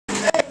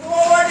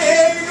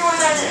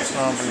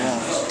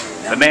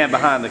The man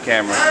behind the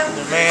camera.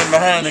 The man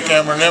behind the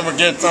camera never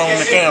gets on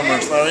the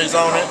camera, so he's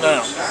on it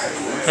now.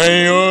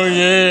 Hey, oh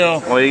yeah.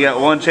 Well, you got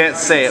one chance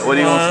to say it. What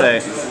do you want to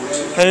say?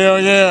 Hell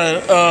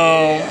yeah.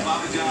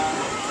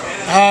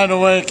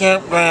 Hideaway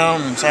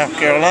Campground in South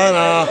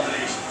Carolina.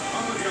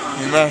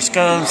 You must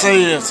come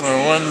see us.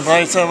 We're one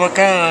place of a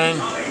kind.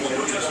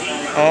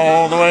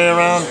 All the way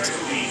around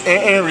the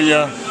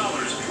area.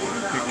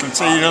 You can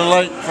see the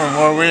lake from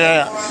where we're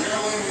at.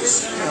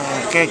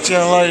 I'll catch you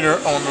later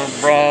on the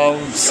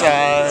broad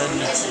side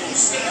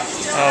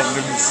of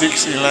the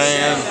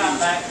Dixieland.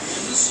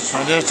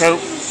 I just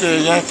hope the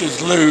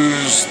Yankees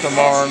lose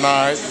tomorrow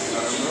night.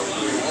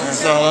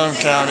 That's all I'm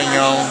counting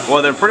on.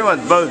 Well, they're pretty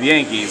much both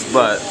Yankees,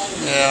 but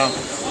yeah,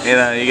 you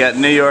know, you got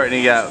New York and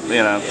you got, you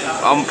know,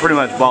 I'm pretty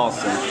much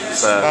Boston.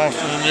 So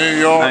Boston and New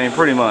York. I mean,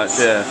 pretty much,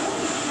 yeah.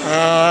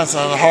 That's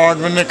a hard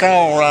one to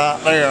call right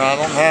there. I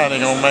don't know how they're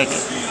gonna make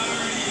it.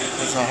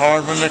 It's a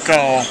hard one to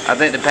call. I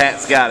think the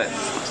Pats got it.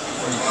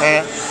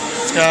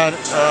 Pat's got it.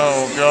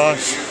 Oh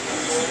gosh.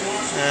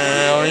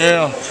 Hell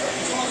yeah.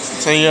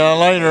 See ya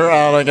later,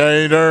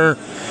 alligator.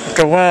 Like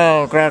a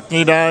wild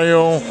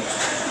crocodile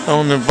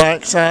on the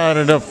backside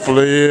of the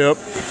flip.